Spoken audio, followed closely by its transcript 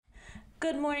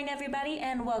Good morning, everybody,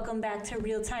 and welcome back to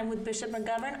Real Time with Bishop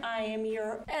McGovern. I am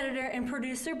your editor and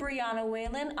producer, Brianna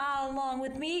Whalen. Along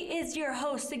with me is your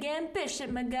host again,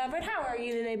 Bishop McGovern. How are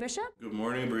you today, Bishop? Good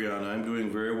morning, Brianna. I'm doing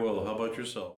very well. How about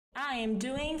yourself? I am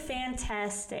doing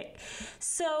fantastic.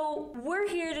 So we're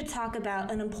here to talk about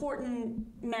an important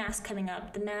Mass coming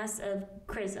up, the Mass of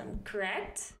Chrism,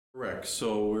 correct? Correct.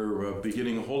 So we're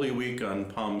beginning Holy Week on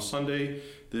Palm Sunday.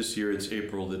 This year it's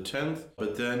April the 10th.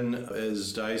 But then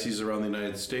as dioceses around the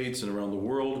United States and around the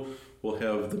world, we'll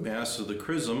have the Mass of the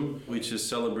Chrism, which is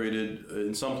celebrated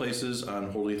in some places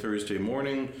on Holy Thursday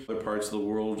morning. Other parts of the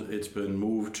world, it's been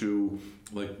moved to,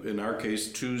 like in our case,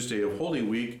 Tuesday of Holy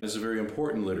Week. It's a very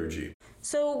important liturgy.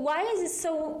 So why is it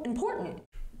so important?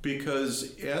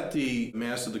 Because at the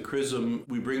Mass of the Chrism,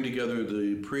 we bring together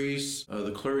the priests,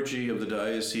 the clergy of the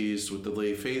diocese with the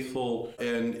lay faithful,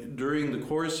 and during the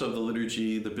course of the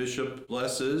liturgy, the bishop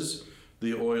blesses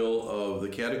the oil of the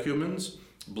catechumens,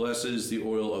 blesses the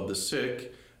oil of the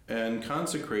sick, and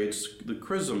consecrates the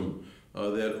chrism,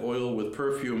 that oil with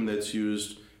perfume that's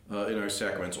used in our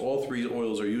sacraments. All three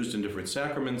oils are used in different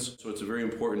sacraments, so it's a very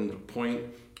important point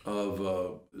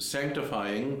of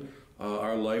sanctifying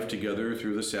our life together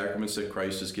through the sacraments that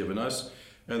Christ has given us.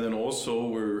 And then also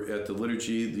we're at the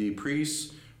liturgy, the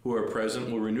priests who are present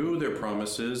will renew their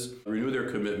promises, renew their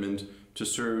commitment to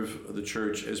serve the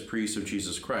church as priests of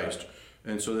Jesus Christ.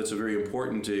 And so that's a very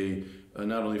important day,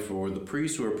 not only for the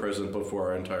priests who are present, but for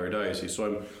our entire diocese.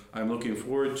 So I'm looking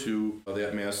forward to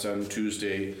that Mass on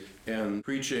Tuesday and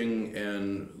preaching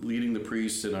and leading the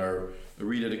priests in our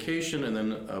rededication and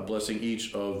then blessing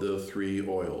each of the three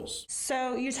oils.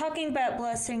 So you're talking about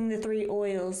blessing the three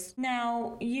oils.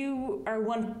 Now, you are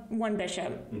one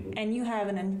bishop, and you have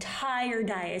an entire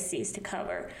diocese to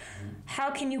cover.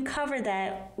 How can you cover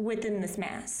that within this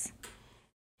Mass?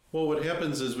 Well, what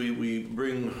happens is we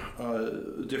bring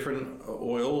different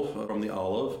oil from the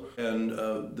olive, and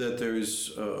that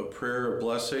there's a prayer of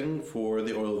blessing for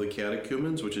the oil of the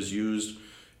catechumens, which is used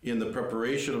in the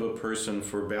preparation of a person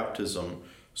for baptism.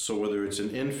 So whether it's an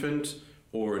infant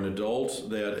or an adult,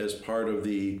 that as part of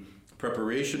the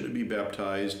preparation to be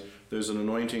baptized, there's an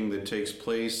anointing that takes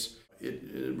place. It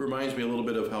reminds me a little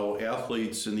bit of how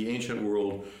athletes in the ancient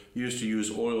world used to use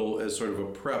oil as sort of a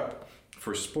prep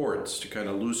for sports, to kind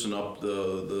of loosen up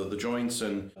the joints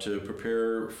and to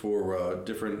prepare for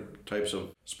different types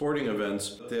of sporting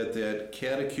events. That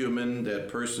catechumen, that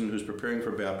person who's preparing for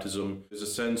baptism, is a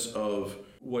sense of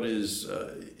what is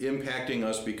impacting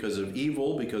us because of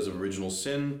evil, because of original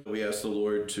sin. We ask the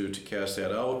Lord to cast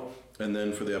that out, and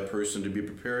then for that person to be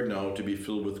prepared now to be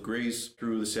filled with grace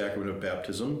through the sacrament of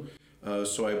baptism.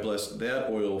 So I bless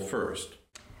that oil first.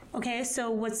 Okay,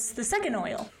 so what's the second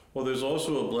oil? Well, there's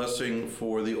also a blessing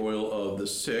for the oil of the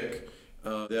sick.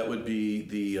 That would be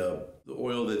the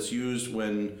oil that's used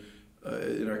when,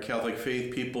 in our Catholic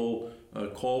faith, people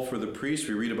call for the priest.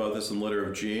 We read about this in the letter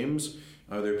of James.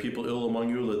 Are there people ill among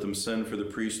you? Let them send for the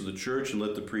priest of the church, and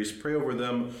let the priest pray over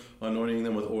them, anointing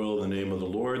them with oil in the name of the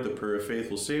Lord. The prayer of faith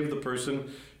will save the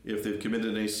person. If they've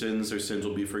committed any sins, their sins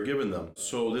will be forgiven them.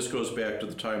 So this goes back to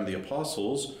the time of the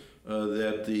apostles,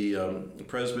 that the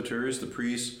presbyters, the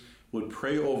priests, would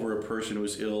pray over a person who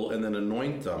is ill and then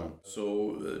anoint them.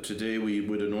 So today we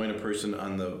would anoint a person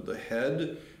on the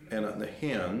head and on the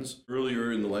hands.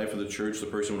 Earlier in the life of the church, the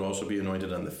person would also be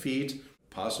anointed on the feet.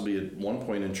 Possibly at one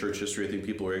point in church history, I think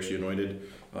people were actually anointed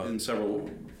in several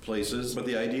places. But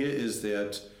the idea is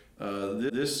that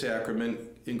this sacrament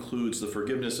includes the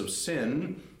forgiveness of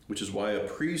sin, which is why a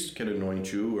priest can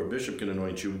anoint you or a bishop can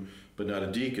anoint you, but not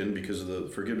a deacon, because of the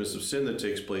forgiveness of sin that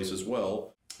takes place as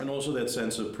well. And also that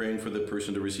sense of praying for the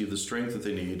person to receive the strength that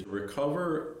they need to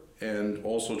recover and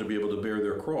also to be able to bear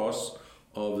their cross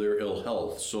of their ill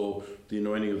health. So the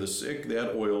anointing of the sick,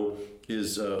 that oil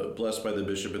is blessed by the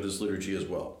bishop in this liturgy as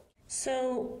well.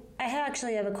 So I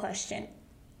actually have a question.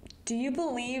 Do you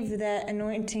believe that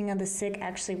anointing of the sick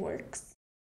actually works?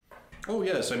 Oh,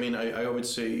 yes. I mean, I would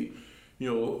say,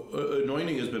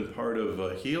 anointing has been part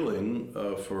of healing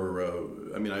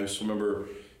I just remember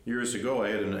years ago, I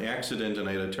had an accident and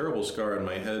I had a terrible scar on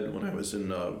my head when I was in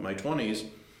my 20s.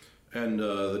 And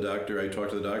I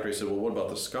talked to the doctor, I said, well, what about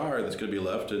the scar that's going to be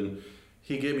left? And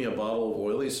he gave me a bottle of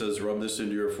oil. He says, rub this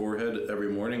into your forehead every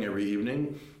morning, every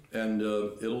evening, and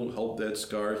it'll help that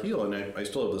scar heal. And I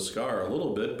still have the scar a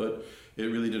little bit, but it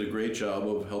really did a great job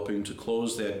of helping to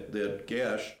close that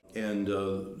gash, and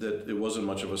that it wasn't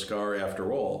much of a scar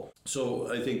after all.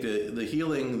 So I think the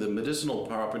healing, the medicinal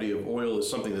property of oil is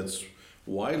something that's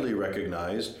widely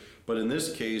recognized, but in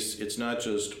this case, it's not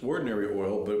just ordinary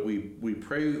oil, but we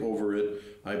pray over it,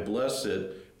 I bless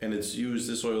it, and it's used,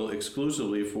 this oil,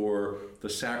 exclusively for the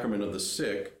sacrament of the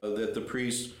sick, that the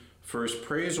priest first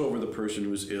prays over the person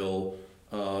who's ill,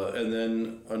 and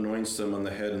then anoints them on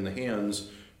the head and the hands.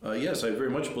 Yes, I very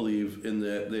much believe in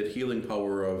that healing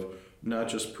power of not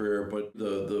just prayer, but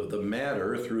the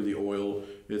matter through the oil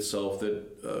itself,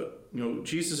 that,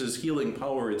 Jesus' healing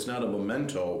power, it's not a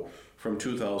memento from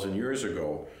 2,000 years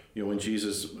ago. When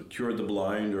Jesus cured the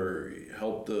blind or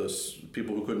helped the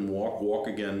people who couldn't walk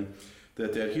again,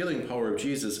 that healing power of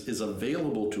Jesus is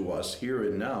available to us here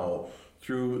and now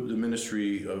through the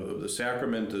ministry of the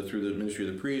sacrament, through the ministry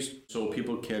of the priest, so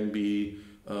people can be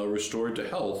restored to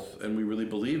health, and we really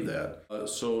believe that.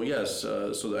 So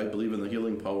I believe in the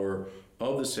healing power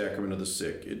of the sacrament of the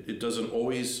sick. It doesn't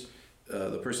always,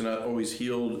 the person not always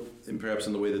healed, and perhaps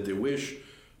in the way that they wish,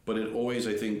 but it always,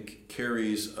 I think,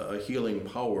 carries a healing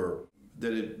power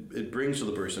that it brings to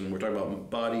the person. We're talking about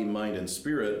body, mind, and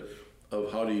spirit,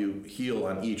 of how do you heal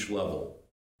on each level.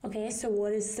 Okay, so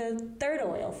what is the third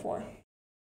oil for?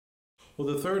 Well,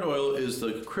 the third oil is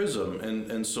the chrism,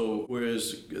 and so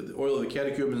whereas the oil of the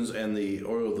catechumens and the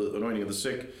oil of the anointing of the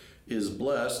sick is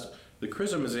blessed, the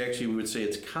chrism is actually, we would say,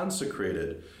 it's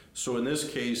consecrated. So in this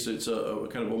case, it's a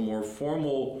kind of a more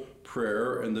formal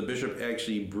prayer, and the bishop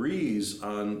actually breathes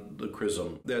on the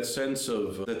chrism. That sense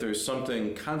of that there's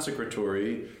something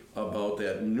consecratory about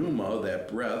that pneuma, that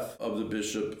breath of the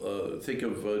bishop. Think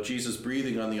of Jesus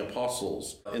breathing on the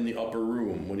apostles in the upper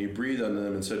room when he breathed on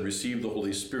them and said, "Receive the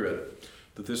Holy Spirit."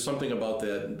 That there's something about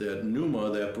that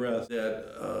pneuma, that breath,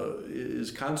 that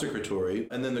is consecratory.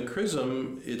 And then the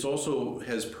chrism, it also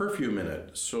has perfume in it.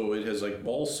 So it has like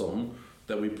balsam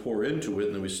that we pour into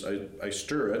it, and then I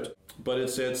stir it. But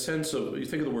it's that sense of, you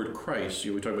think of the word Christ,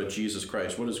 we talk about Jesus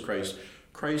Christ. What is Christ?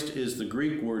 Christ is the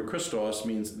Greek word, Christos,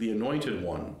 means the anointed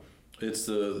one. It's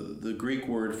the Greek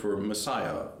word for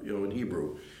Messiah, in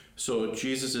Hebrew. So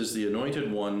Jesus is the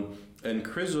anointed one, and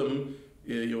chrism,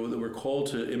 that we're called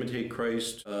to imitate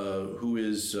Christ, who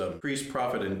is priest,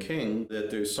 prophet, and king,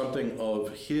 that there's something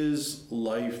of his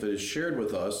life that is shared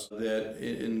with us, that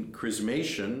in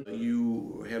chrismation,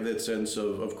 you have that sense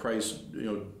of Christ,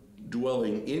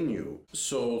 dwelling in you.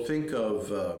 So think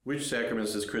of which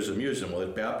sacraments is chrism used in? Well,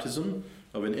 at baptism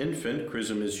of an infant,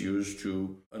 chrism is used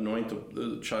to anoint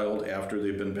the child after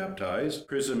they've been baptized.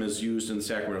 Chrism is used in the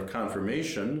sacrament of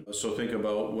confirmation. So think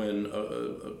about when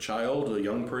a child, a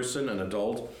young person, an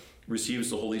adult, receives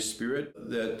the Holy Spirit,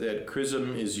 that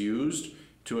chrism is used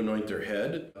to anoint their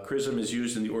head. Chrism is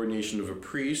used in the ordination of a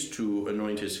priest to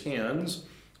anoint his hands.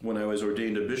 When I was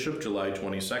ordained a bishop, July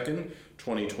 22nd,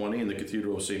 2020, in the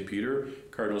Cathedral of St. Peter,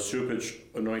 Cardinal Supich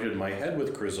anointed my head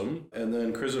with chrism. And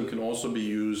then chrism can also be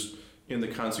used in the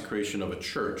consecration of a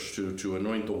church, to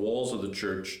anoint the walls of the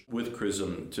church with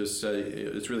chrism, to say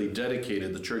it's really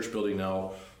dedicated, the church building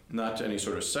now, not to any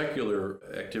sort of secular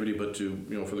activity, but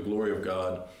to, for the glory of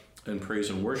God and praise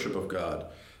and worship of God.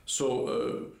 So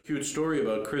a cute story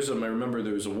about chrism. I remember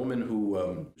there was a woman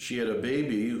who, she had a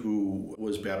baby who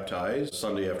was baptized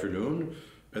Sunday afternoon,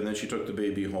 and then she took the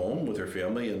baby home with her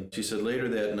family, and she said later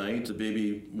that night the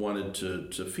baby wanted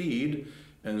to feed,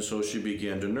 and so she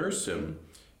began to nurse him.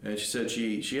 And she said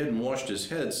she hadn't washed his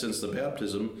head since the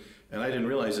baptism, and I didn't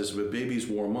realize this, but babies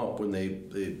warm up when they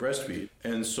breastfeed.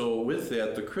 And so with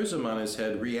that, the chrism on his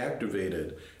head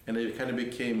reactivated, and it kind of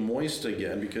became moist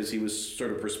again because he was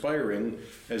sort of perspiring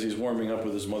as he's warming up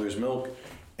with his mother's milk.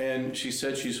 And she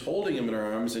said she's holding him in her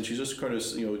arms, and she just kind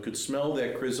of, could smell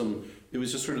that chrism. It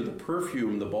was just sort of the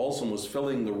perfume, the balsam was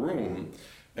filling the room.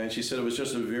 And she said it was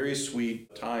just a very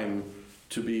sweet time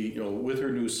to be, with her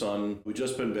new son who'd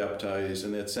just been baptized,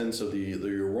 and that sense of the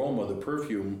aroma, the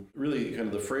perfume, really kind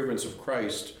of the fragrance of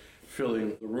Christ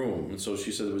filling the room. And so she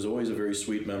said it was always a very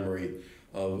sweet memory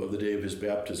of the day of his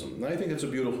baptism. And I think it's a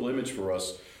beautiful image for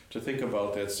us to think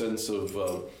about that sense of,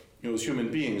 as human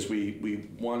beings, we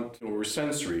want, we're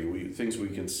sensory, things we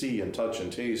can see and touch and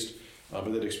taste,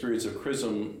 but that experience of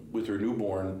chrism with her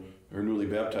newborn, her newly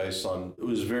baptized son, it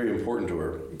was very important to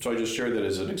her. So I just shared that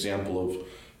as an example of,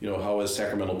 how as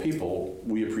sacramental people,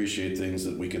 we appreciate things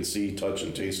that we can see, touch,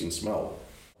 and taste and smell.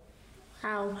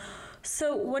 Wow.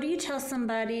 So what do you tell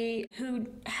somebody who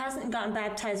hasn't gotten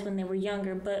baptized when they were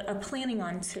younger, but are planning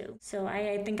on to? So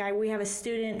I think we have a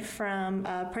student from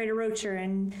Prater Rocher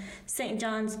in St.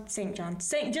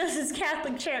 Joseph's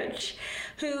Catholic Church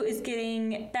who is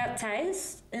getting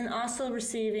baptized and also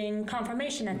receiving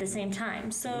confirmation at the same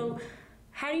time. So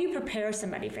how do you prepare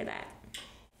somebody for that?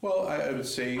 Well, I would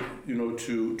say,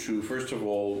 to first of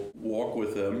all, walk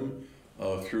with them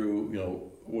through,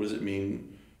 what does it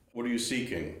mean? What are you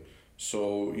seeking?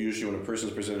 So usually when a person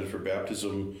is presented for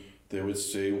baptism, they would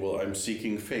say, well, I'm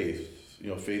seeking faith.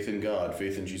 faith in God,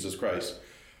 faith in Jesus Christ.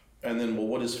 And then, well,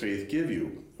 what does faith give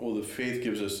you? Well, the faith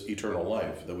gives us eternal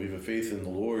life, that we have a faith in the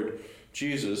Lord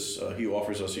Jesus. He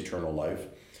offers us eternal life.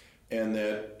 And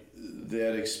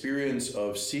that experience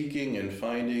of seeking and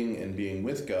finding and being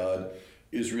with God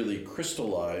is really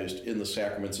crystallized in the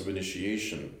sacraments of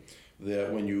initiation.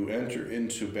 That when you enter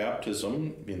into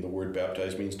baptism, the word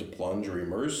baptize means to plunge or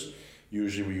immerse.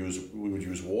 Usually we would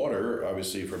use water,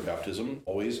 obviously, for baptism,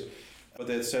 always. But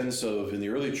that sense of, in the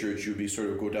early church, you'd be sort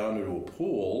of go down into a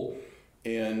pool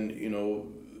and,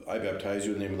 I baptize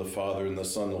you in the name of the Father and the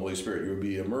Son and the Holy Spirit. You would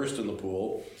be immersed in the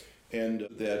pool. And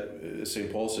that,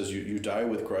 St. Paul says, you die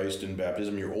with Christ in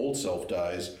baptism, your old self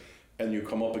dies, and you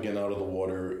come up again out of the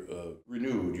water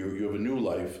renewed. You have a new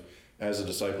life as a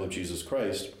disciple of Jesus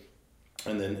Christ.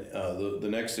 And then the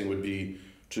next thing would be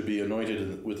to be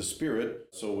anointed with the Spirit.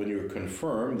 So when you're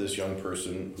confirmed, this young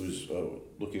person who's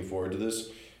looking forward to this,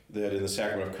 that in the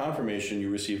sacrament of confirmation you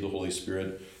receive the Holy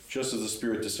Spirit, just as the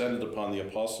Spirit descended upon the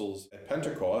apostles at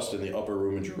Pentecost in the upper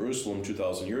room in Jerusalem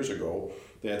 2,000 years ago.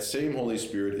 That same Holy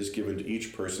Spirit is given to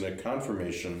each person at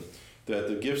confirmation, that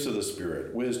the gifts of the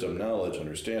Spirit, wisdom, knowledge,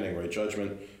 understanding, right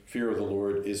judgment, fear of the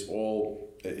Lord, is all,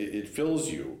 it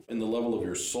fills you in the level of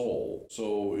your soul.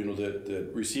 So,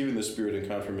 that receiving the Spirit in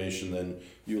confirmation, then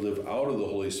you live out of the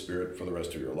Holy Spirit for the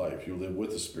rest of your life. You live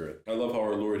with the Spirit. I love how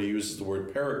our Lord, he uses the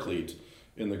word paraclete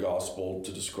in the gospel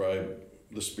to describe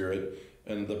the Spirit.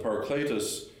 And the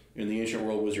Parakletos in the ancient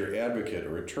world was your advocate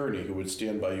or attorney who would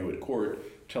stand by you at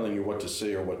court telling you what to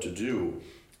say or what to do.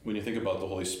 When you think about the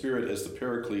Holy Spirit as the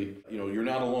Paraclete, you're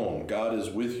not alone. God is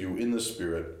with you in the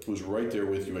Spirit, who's right there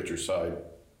with you at your side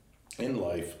in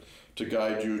life to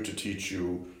guide you, to teach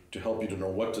you, to help you to know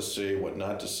what to say, what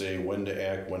not to say, when to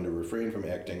act, when to refrain from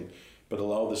acting, but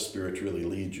allow the Spirit to really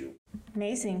lead you.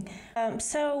 Amazing.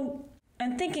 So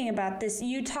I'm thinking about this.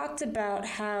 You talked about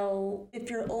how if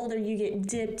you're older, you get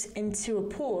dipped into a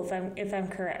pool, if I'm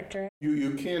correct, right?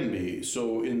 You can be.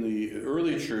 So in the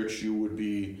early church, you would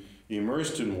be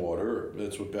immersed in water.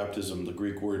 That's what baptism, the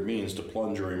Greek word, means, to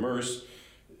plunge or immerse.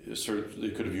 They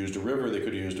could have used a river, they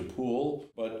could have used a pool,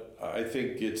 but I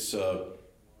think it's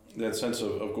that sense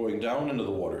of going down into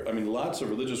the water. Lots of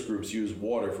religious groups use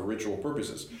water for ritual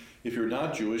purposes. If you're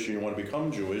not Jewish and you want to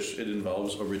become Jewish, it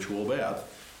involves a ritual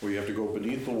bath where you have to go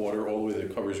beneath the water all the way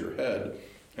that covers your head,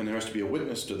 and there has to be a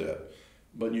witness to that.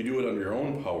 But you do it under your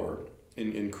own power.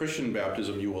 In Christian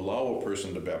baptism, you allow a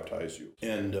person to baptize you.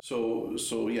 And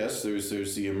so yes, there's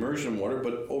the immersion water,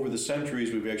 but over the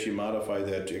centuries, we've actually modified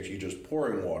that to actually just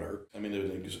pouring water.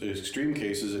 In extreme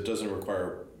cases, it doesn't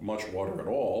require much water at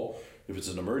all if it's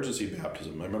an emergency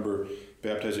baptism. I remember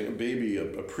baptizing a baby, a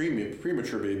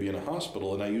premature baby in a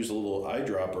hospital, and I used a little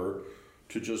eyedropper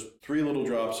to just 3 little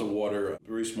drops of water, a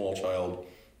very small child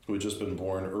who had just been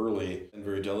born early, and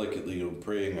very delicately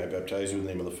praying, I baptize you in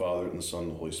the name of the Father and the Son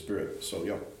and the Holy Spirit. So,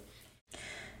 yeah.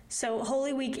 So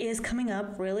Holy Week is coming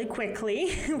up really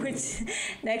quickly, which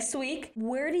next week.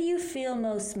 Where do you feel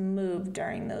most moved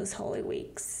during those Holy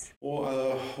Weeks?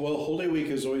 Well, Holy Week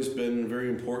has always been very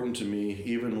important to me,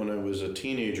 even when I was a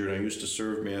teenager and I used to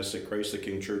serve Mass at Christ the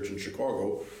King Church in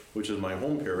Chicago, which is my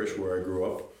home parish where I grew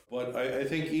up. But I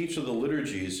think each of the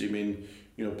liturgies,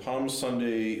 Palm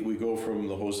Sunday, we go from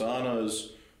the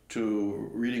Hosannas to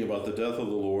reading about the death of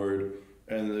the Lord,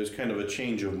 and there's kind of a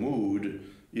change of mood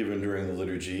even during the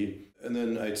liturgy. And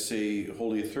then I'd say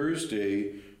Holy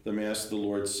Thursday, the Mass of the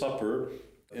Lord's Supper.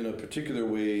 In a particular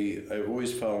way, I've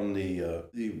always found the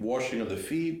washing of the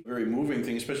feet, very moving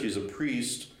thing, especially as a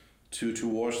priest, to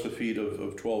wash the feet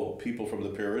of 12 people from the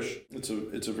parish. It's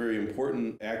a very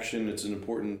important action. It's an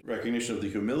important recognition of the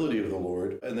humility of the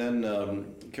Lord. And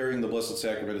then carrying the Blessed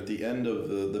Sacrament at the end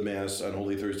of the Mass on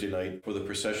Holy Thursday night for the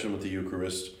procession with the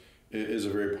Eucharist is a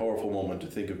very powerful moment to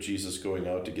think of Jesus going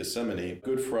out to Gethsemane.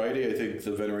 Good Friday, I think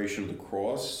the veneration of the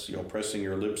cross, pressing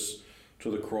your lips to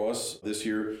the cross. This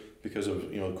year, because of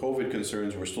COVID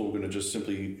concerns, we're still going to just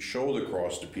simply show the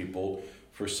cross to people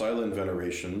for silent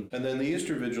veneration. And then the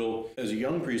Easter Vigil, as a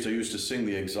young priest, I used to sing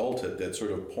the Exultet, that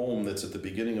sort of poem that's at the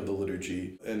beginning of the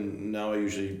liturgy. And now I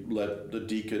usually let the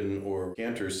deacon or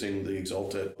cantor sing the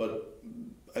Exultet. But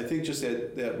I think just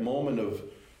that moment of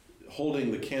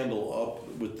holding the candle up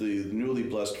with the newly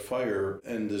blessed fire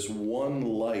and this one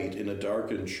light in a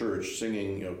darkened church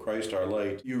singing, Christ our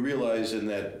light, you realize in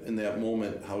that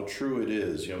moment how true it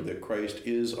is, that Christ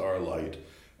is our light.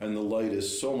 And the light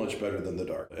is so much better than the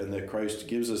dark. And that Christ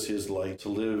gives us his light to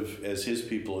live as his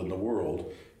people in the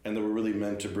world. And that we're really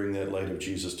meant to bring that light of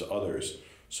Jesus to others.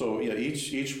 So yeah,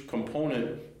 each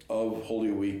component of Holy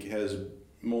Week has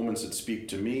moments that speak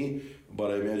to me,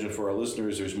 But I imagine for our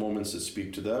listeners, there's moments that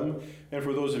speak to them. And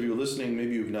for those of you listening,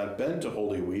 maybe you've not been to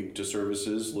Holy Week, to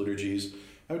services, liturgies,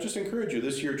 I would just encourage you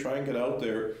this year, try and get out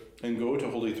there and go to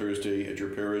Holy Thursday at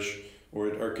your parish or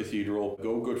at our cathedral.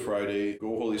 Go Good Friday,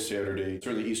 go Holy Saturday.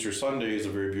 Certainly Easter Sunday is a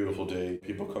very beautiful day.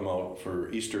 People come out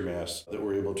for Easter Mass that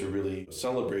we're able to really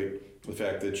celebrate the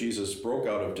fact that Jesus broke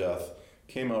out of death,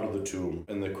 came out of the tomb,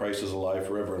 and that Christ is alive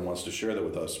forever and wants to share that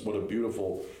with us. What a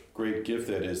beautiful, great gift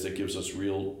that is that gives us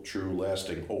real, true,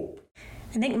 lasting hope.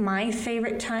 I think my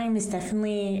favorite time is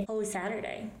definitely Holy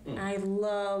Saturday. I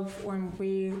love when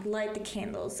we light the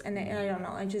candles, and I don't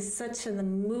know, it's just such a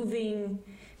moving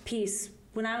piece.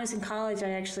 When I was in college,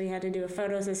 I actually had to do a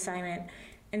photos assignment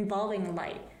involving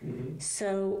light.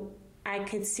 So I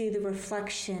could see the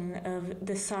reflection of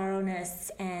the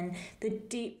sorrowness and the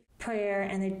deep prayer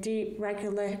and the deep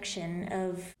recollection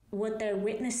of what they're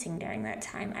witnessing during that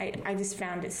time. I just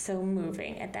found it so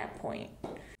moving at that point.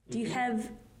 Do you have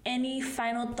any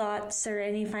final thoughts or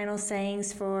any final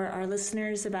sayings for our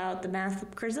listeners about the Mass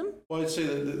of Chrism? Well, I'd say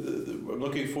that I'm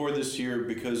looking forward this year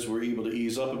because we're able to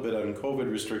ease up a bit on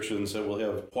COVID restrictions, that we'll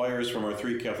have choirs from our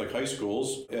 3 Catholic high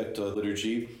schools at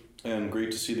liturgy, and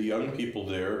great to see the young people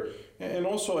there. And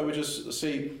also, I would just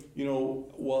say,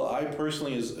 while I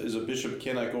personally, as a bishop,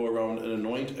 cannot go around and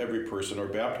anoint every person or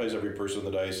baptize every person in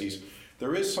the diocese,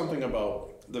 there is something about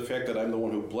the fact that I'm the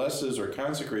one who blesses or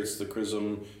consecrates the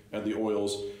chrism and the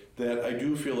oils, that I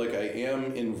do feel like I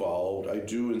am involved. I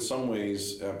do in some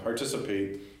ways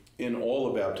participate in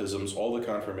all the baptisms, all the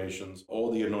confirmations,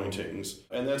 all the anointings.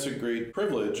 And that's a great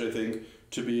privilege, I think,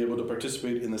 to be able to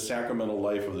participate in the sacramental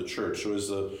life of the church. So as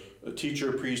a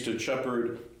teacher, priest, and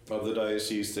shepherd of the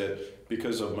diocese, that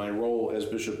because of my role as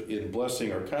bishop in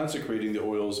blessing or consecrating the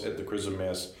oils at the Chrism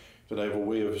Mass, that I have a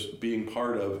way of being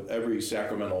part of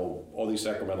all these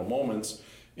sacramental moments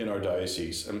in our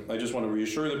diocese. And I just want to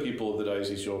reassure the people of the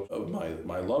diocese of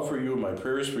my love for you, my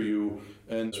prayers for you,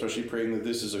 and especially praying that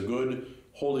this is a good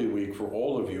Holy Week for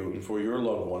all of you and for your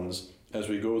loved ones as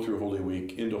we go through Holy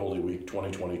Week into Holy Week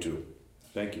 2022.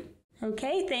 Thank you.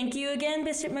 Okay, thank you again,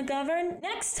 Bishop McGovern.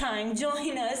 Next time,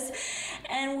 join us,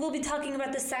 and we'll be talking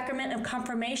about the sacrament of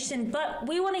confirmation. But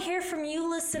we want to hear from you,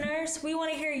 listeners. We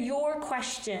want to hear your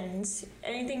questions.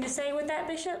 Anything to say with that,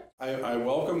 Bishop? I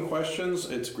welcome questions.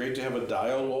 It's great to have a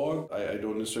dialogue. I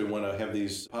don't necessarily want to have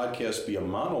these podcasts be a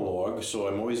monologue, so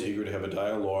I'm always eager to have a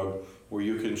dialogue where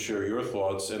you can share your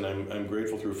thoughts, and I'm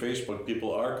grateful through Facebook.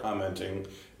 People are commenting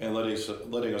and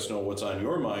letting us know what's on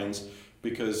your minds,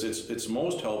 because it's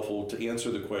most helpful to answer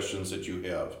the questions that you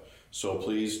have. So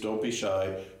please don't be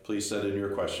shy. Please send in your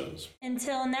questions.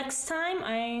 Until next time,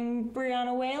 I'm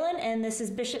Brianna Whalen, and this is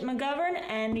Bishop McGovern,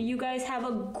 and you guys have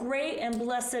a great and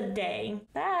blessed day.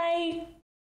 Bye.